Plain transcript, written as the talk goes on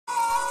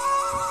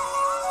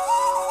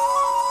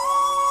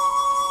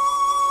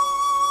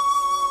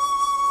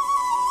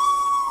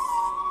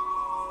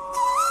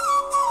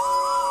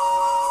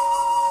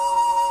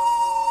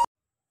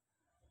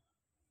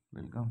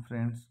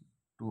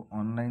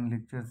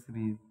lecture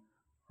series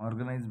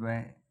organized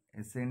by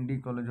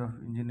SND College of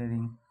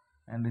Engineering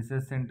and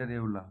Research Center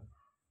Yeola.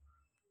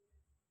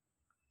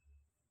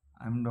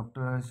 I am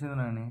Dr. Harshad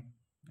Rane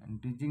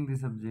and teaching the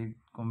subject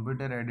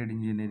Computer Aided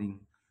Engineering.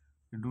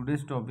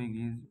 Today's topic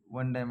is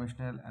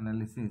one-dimensional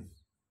analysis.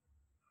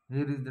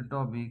 Here is the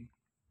topic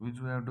which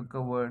we have to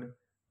cover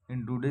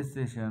in today's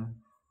session.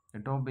 The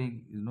topic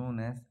is known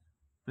as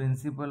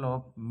Principle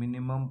of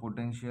Minimum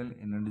Potential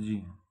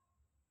Energy.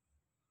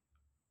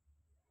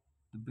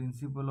 The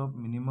principle of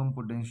minimum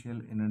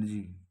potential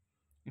energy.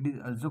 It is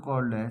also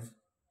called as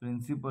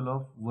principle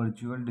of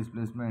virtual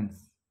displacements.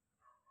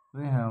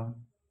 We have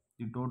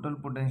the total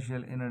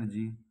potential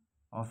energy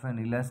of an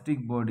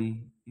elastic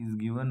body is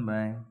given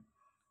by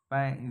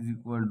pi is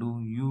equal to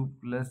u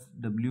plus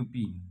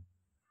wp.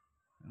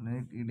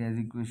 Write it as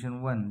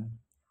equation 1,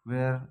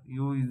 where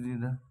u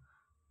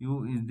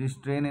is the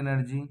strain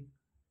energy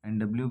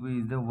and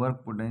wp is the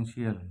work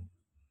potential.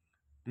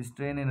 The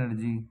strain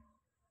energy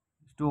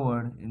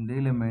stored in the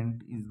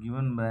element is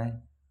given by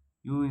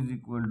u is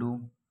equal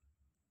to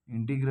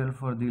integral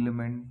for the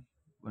element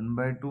 1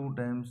 by 2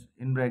 times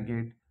in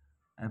bracket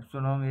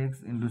epsilon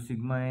x into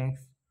sigma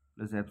x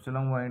plus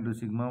epsilon y into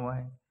sigma y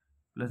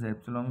plus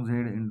epsilon z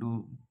into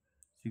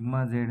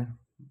sigma z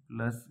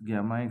plus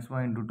gamma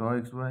xy into tau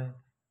xy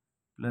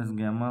plus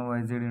gamma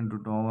yz into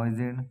tau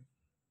yz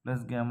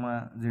plus gamma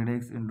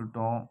zx into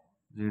tau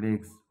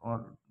zx or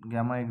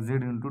gamma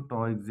xz into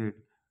tau xz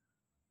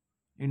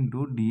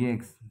into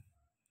dx,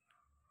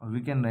 or we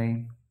can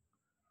write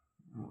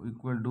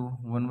equal to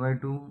 1 by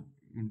 2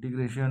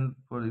 integration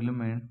for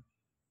element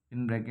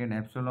in bracket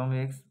epsilon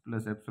x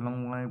plus epsilon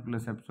y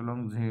plus epsilon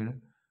z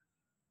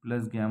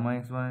plus gamma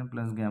xy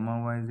plus gamma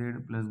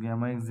yz plus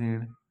gamma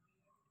xz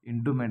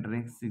into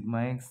matrix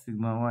sigma x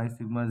sigma y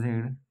sigma z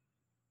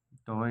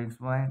tau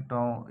xy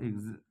tau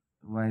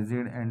yz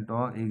and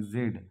tau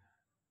xz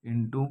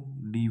into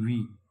dv,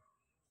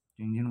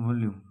 change in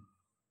volume.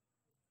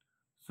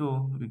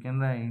 So we can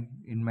write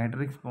in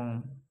matrix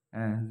form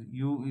as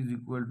u is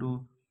equal to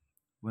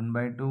 1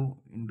 by 2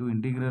 into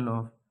integral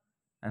of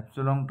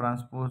epsilon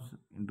transpose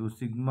into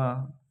sigma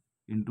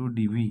into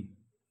dv.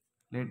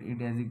 Let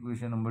it as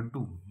equation number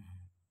 2.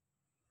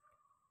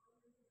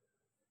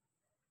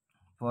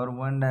 For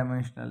one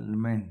dimensional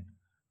element,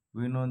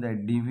 we know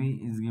that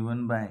dv is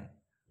given by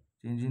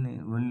change in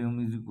volume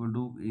is equal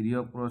to area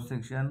of cross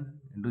section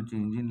into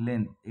change in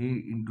length a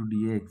into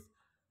dx.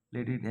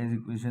 Let it as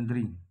equation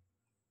 3.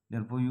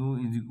 Therefore u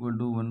is equal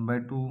to 1 by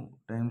 2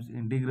 times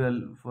integral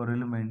for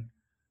element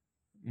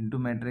into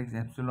matrix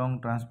epsilon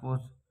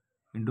transpose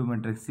into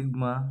matrix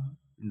sigma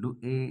into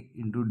a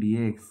into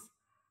dx.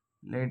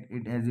 Let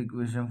it as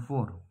equation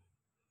 4.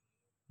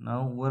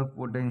 Now work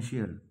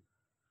potential.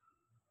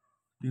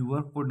 The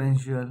work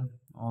potential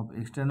of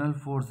external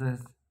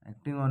forces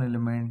acting on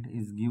element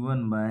is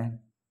given by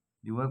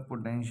the work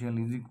potential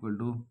is equal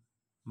to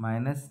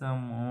minus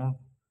sum of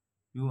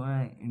ui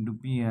into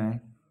pi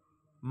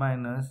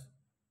minus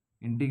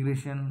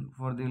integration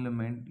for the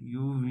element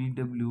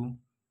uvw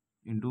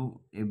into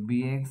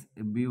fbx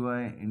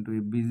fby into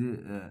fbz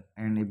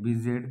and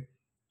fbz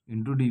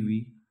into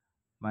dv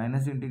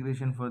minus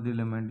integration for the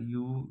element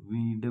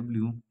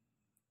uvw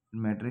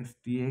matrix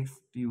tx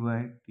ty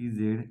tz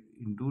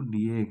into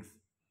dx,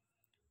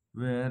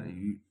 where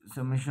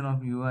summation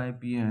of ui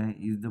pi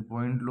is the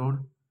point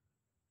load,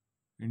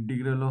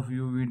 integral of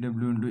uvw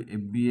into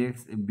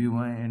fbx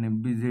fby and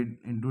fbz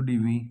into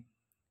dv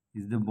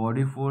is the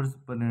body force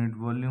per unit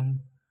volume,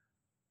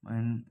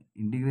 and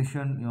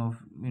integration of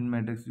in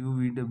matrix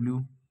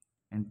uvw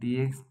and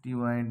tx ty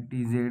and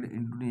tz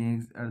into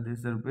dx are the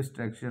surface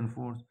traction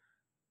force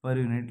per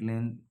unit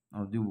length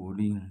of the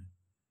body.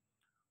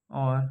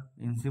 Or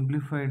in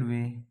simplified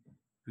way,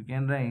 we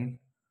can write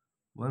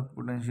work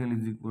potential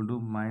is equal to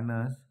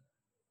minus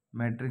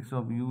matrix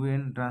of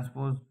un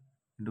transpose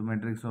into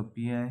matrix of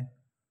pi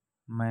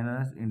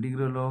minus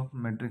integral of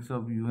matrix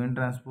of un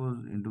transpose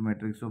into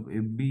matrix of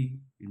fb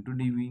into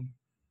dv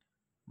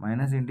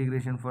minus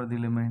integration for the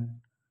element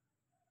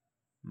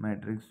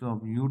matrix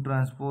of u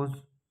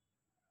transpose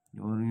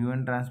or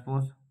un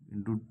transpose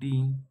into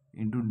t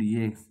into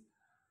dx.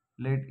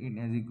 Let it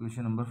as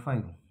equation number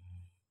 5.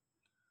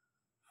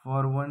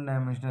 For one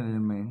dimensional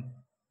element,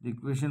 the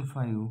equation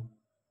 5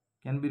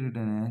 can be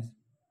written as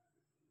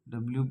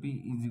wp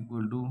is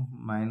equal to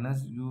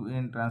minus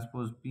un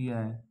transpose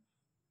pi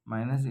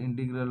minus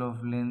integral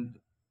of length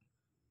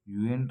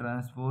un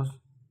transpose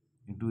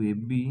into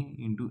fb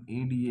into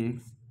a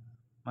dx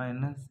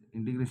minus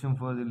integration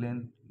for the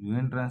length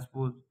un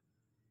transpose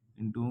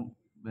into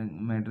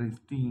matrix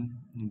t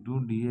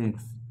into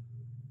dx.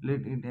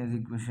 Let it as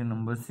equation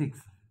number 6.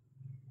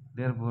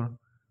 Therefore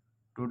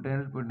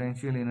total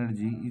potential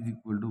energy is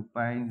equal to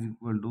pi is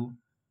equal to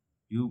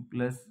u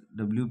plus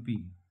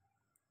wp.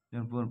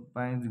 Therefore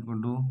pi is equal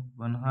to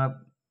 1/2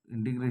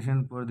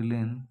 integration for the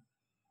length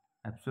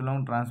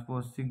epsilon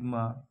transpose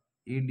sigma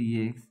a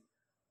dx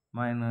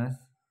minus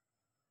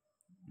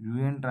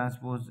un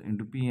transpose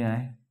into pi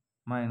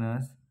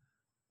minus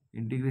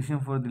integration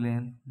for the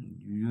length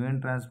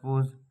un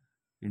transpose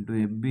into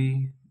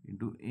FB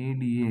into A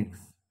dx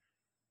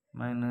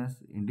minus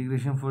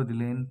integration for the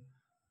length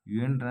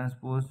un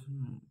transpose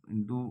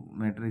into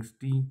matrix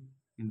T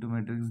into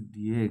matrix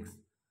dx.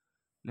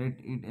 Let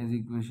it as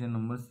equation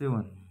number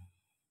 7.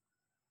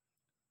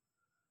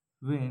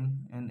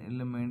 When an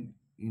element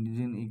is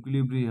in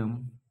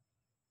equilibrium,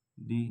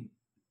 the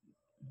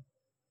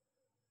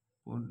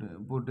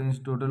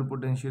total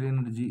potential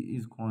energy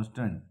is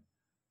constant.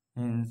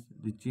 Hence,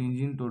 the change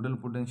in total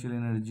potential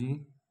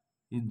energy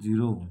is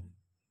zero.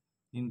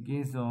 In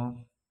case of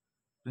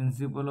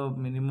principle of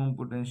minimum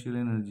potential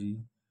energy,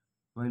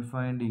 while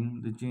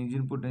finding the change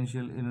in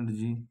potential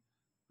energy,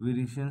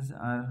 variations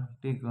are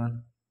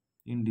taken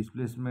in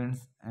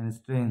displacements and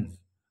strains,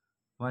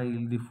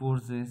 while the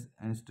forces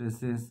and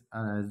stresses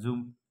are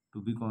assumed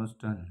to be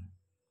constant.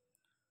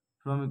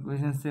 From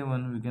equation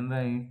 7, we can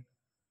write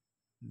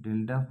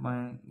delta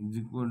phi is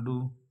equal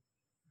to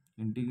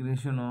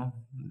integration of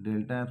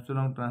delta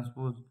epsilon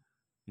transpose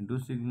into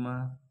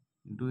sigma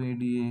into A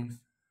dx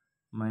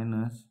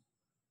minus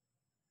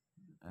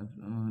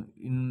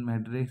in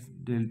matrix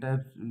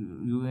delta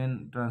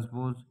un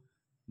transpose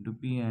into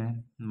pi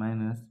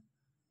minus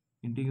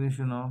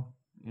integration of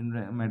in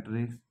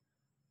matrix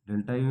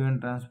delta un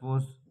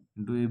transpose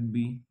into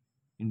fb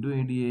into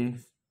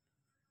adx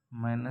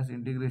minus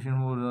integration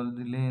over all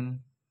the length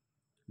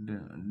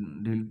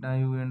delta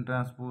un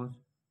transpose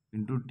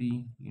into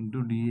t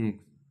into dx.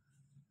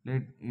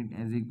 Let it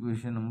as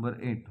equation number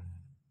 8.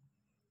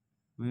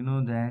 We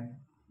know that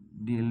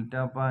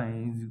delta pi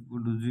is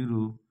equal to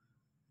 0,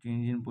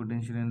 change in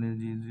potential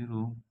energy is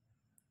 0.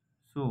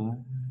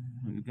 So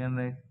we can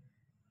write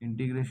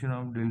integration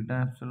of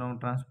delta epsilon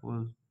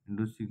transpose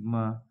into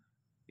sigma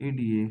A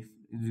dx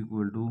is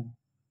equal to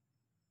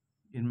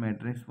in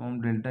matrix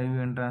form delta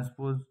un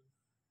transpose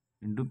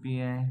into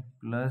pi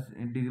plus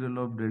integral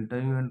of delta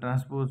un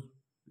transpose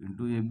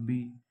into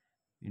fb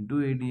into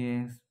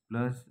adx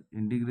plus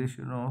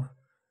integration of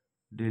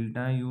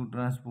delta u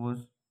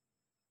transpose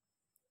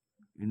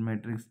in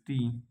matrix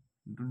T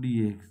into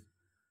dx.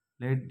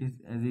 Let this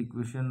as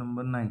equation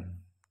number 9.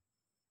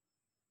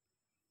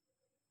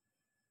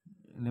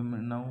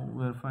 Now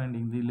we are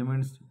finding the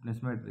element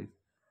stiffness matrix.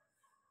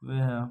 We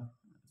have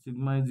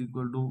sigma is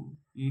equal to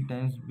E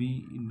times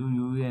B into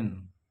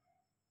UN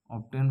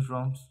obtained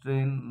from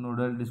strain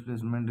nodal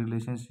displacement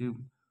relationship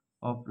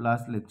of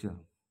last lecture,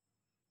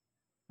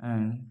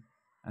 and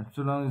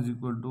epsilon is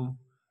equal to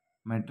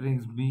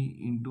matrix B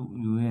into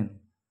UN.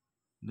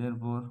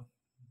 Therefore,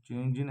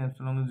 change in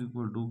epsilon is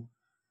equal to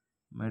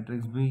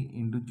matrix B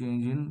into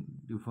change in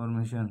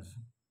deformations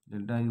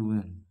delta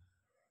UN,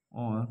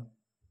 or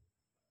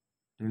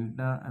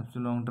delta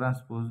epsilon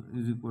transpose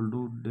is equal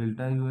to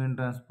delta UN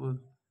transpose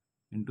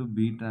into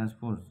B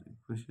transpose.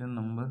 Question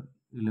number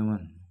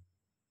 11.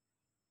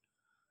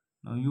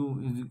 Now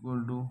U is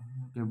equal to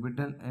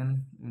capital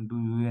N into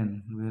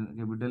UN, where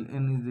capital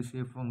N is the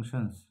shape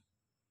functions.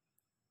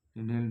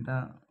 The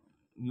delta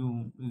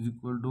U is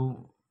equal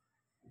to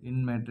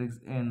in matrix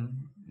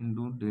N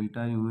into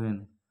delta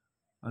UN,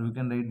 or we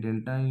can write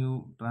delta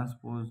U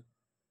transpose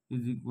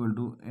is equal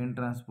to N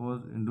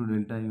transpose into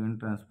delta UN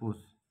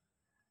transpose.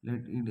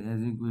 Let it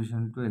as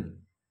equation 12.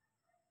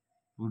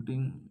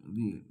 Putting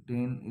the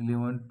 10,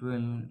 11,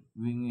 12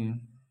 being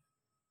in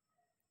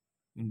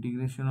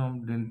integration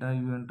of delta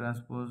un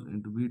transpose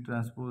into b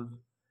transpose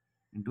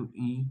into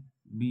e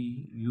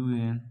b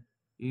un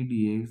a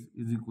dx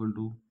is equal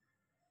to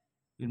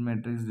in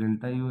matrix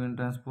delta un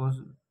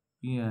transpose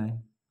pi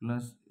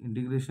plus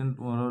integration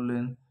overall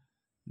length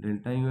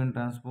delta un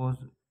transpose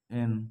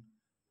n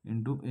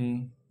into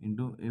a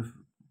into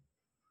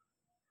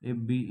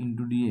fb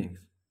into dx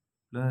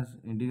plus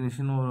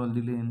integration over all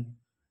the length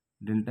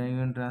delta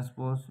un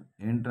transpose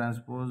n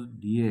transpose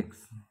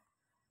dx.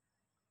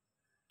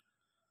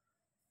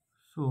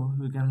 So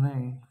we can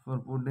write for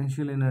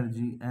potential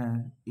energy as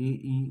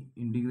AE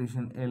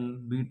integration L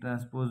B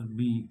transpose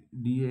B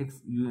dx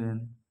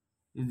un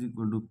is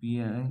equal to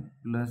Pi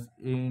plus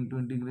A into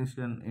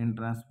integration N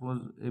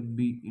transpose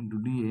FB into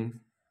dx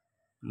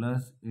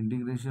plus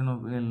integration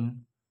of L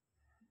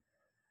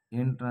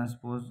N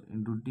transpose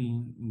into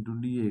T into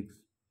dx,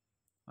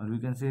 or we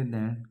can say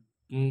that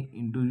K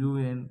into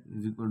Un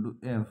is equal to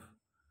F,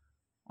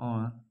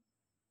 or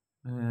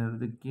where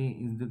the K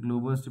is the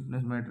global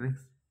stiffness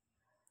matrix,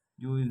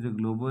 U is the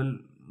global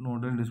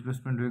nodal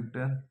displacement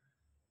vector,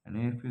 and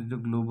F is the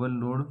global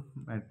load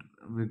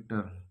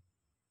vector.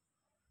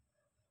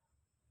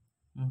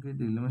 Okay,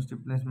 the element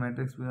stiffness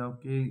matrix we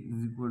have K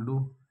is equal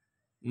to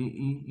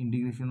AE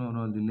integration over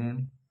all the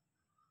length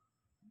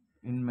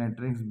in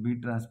matrix B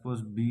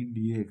transpose B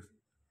dx.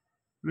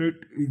 Let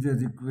is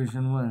as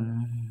equation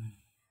 1.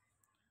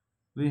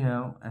 We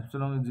have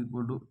epsilon is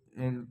equal to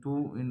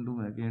x2 into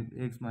bracket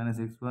x minus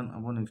x1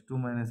 upon x2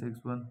 minus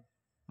x1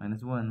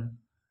 minus 1,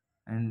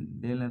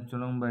 and del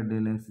epsilon by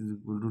del x is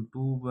equal to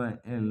 2 by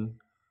L,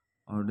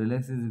 or del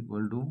x is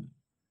equal to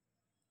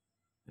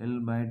L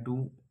by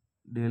 2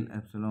 del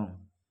epsilon.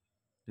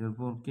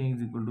 Therefore, K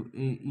is equal to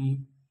AE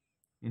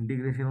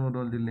integration over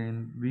all the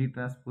length B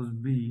transpose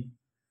B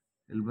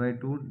L by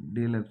 2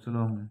 del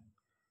epsilon.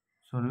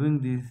 Solving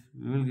this,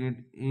 we will get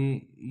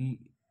A E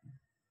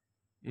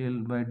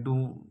L by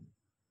 2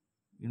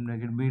 in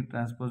bracket B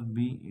transpose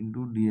B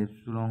into d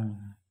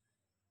epsilon.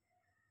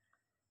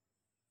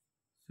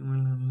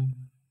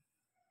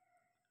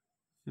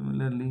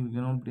 Similarly, we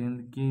can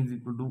obtain K is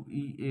equal to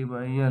EA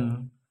by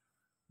L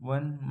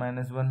 1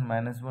 minus 1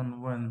 minus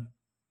 1 1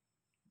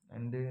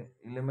 and the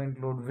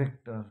element load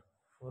vector.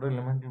 For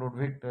element load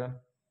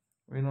vector,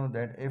 we know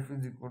that F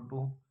is equal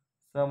to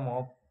sum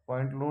of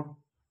point load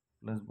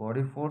plus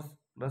body force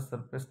plus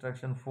surface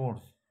traction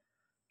force,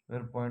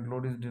 where point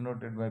load is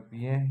denoted by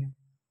PI.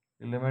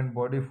 Element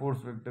body force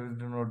vector is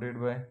denoted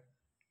by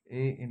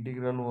A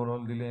integral over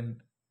all the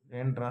length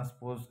n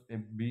transpose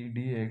FB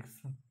dx,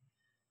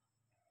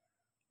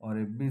 or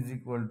FB is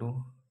equal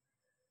to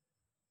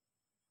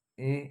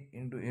A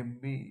into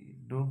FB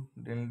into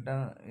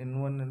delta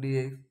n1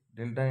 dx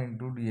delta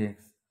into dx.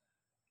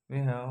 We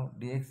have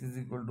dx is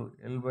equal to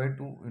L by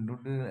 2 into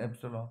the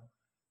epsilon.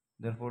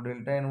 Therefore,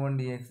 delta n1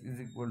 dx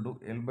is equal to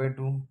L by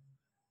 2.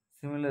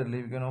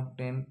 Similarly, we can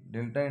obtain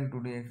delta n2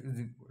 dx is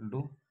equal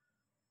to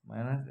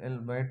minus L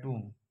by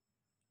 2,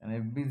 and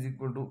fb is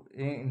equal to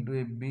A into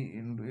fb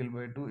into L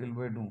by 2 L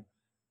by 2.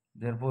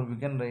 Therefore, we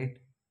can write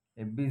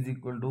fb is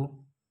equal to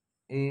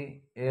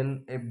A L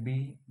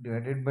fb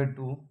divided by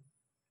 2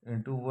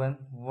 into 1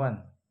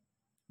 1.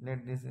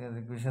 Let this as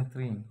equation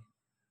 3.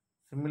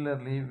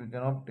 Similarly, we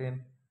can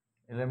obtain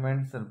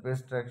element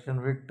surface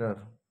traction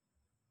vector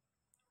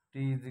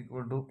T is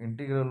equal to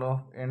integral of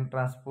n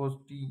transpose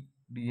T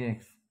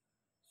dx.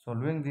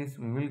 Solving this,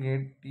 we will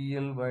get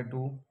TL by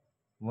 2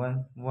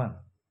 1 1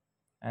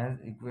 as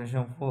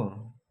equation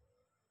 4.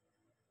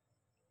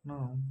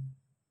 Now,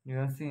 you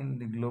have seen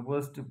the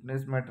global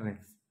stiffness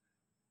matrix.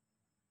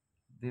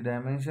 The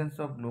dimensions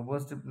of global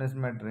stiffness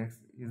matrix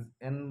is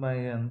n by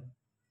n,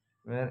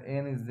 where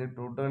n is the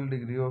total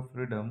degree of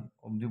freedom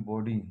of the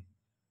body,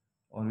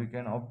 or we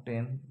can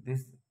obtain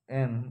this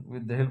n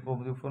with the help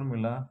of the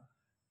formula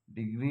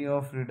degree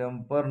of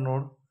freedom per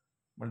node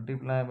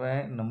multiplied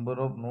by number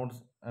of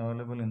nodes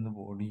available in the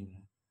body.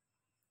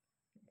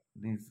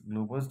 This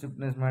global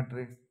stiffness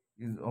matrix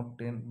is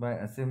obtained by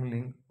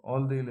assembling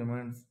all the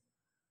elements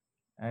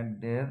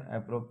at their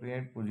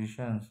appropriate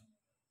positions,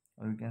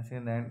 or we can say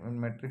that when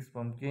matrix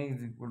from K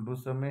is equal to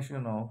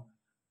summation of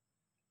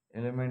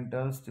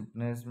elemental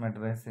stiffness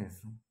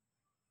matrices.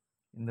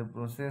 In the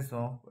process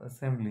of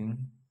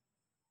assembling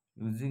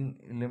using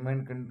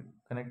element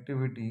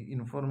connectivity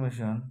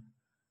information,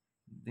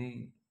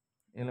 the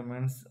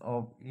elements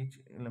of each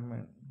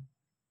element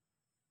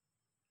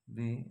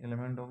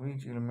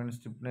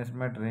stiffness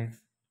matrix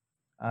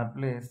are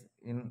placed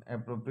in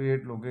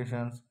appropriate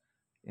locations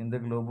in the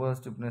global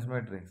stiffness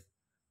matrix.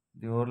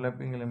 The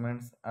overlapping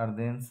elements are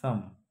then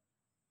summed.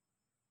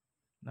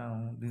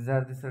 Now, these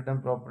are the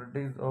certain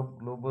properties of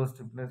global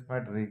stiffness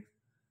matrix.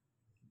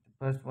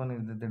 The first one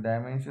is that the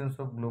dimensions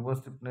of global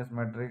stiffness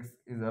matrix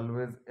is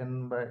always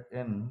n by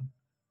n.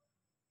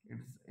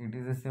 It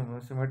is a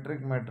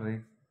symmetric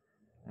matrix,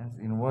 hence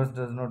inverse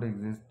does not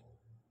exist.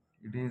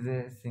 It is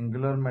a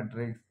singular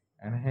matrix,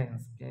 and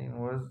hence K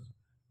inverse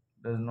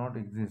does not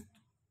exist.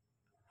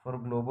 For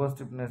global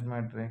stiffness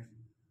matrix,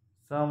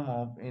 sum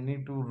of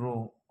any two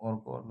row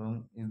or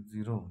column is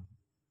 0.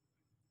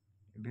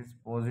 It is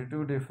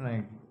positive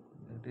definite,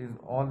 that is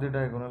all the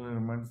diagonal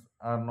elements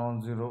are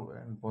non-zero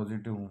and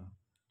positive.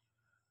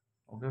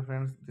 Okay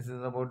friends, this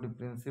is about the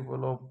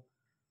principle of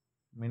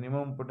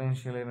minimum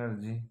potential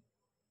energy.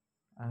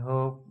 I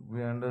hope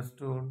we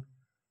understood,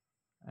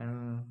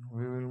 and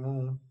we will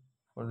move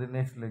for the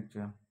next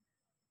lecture.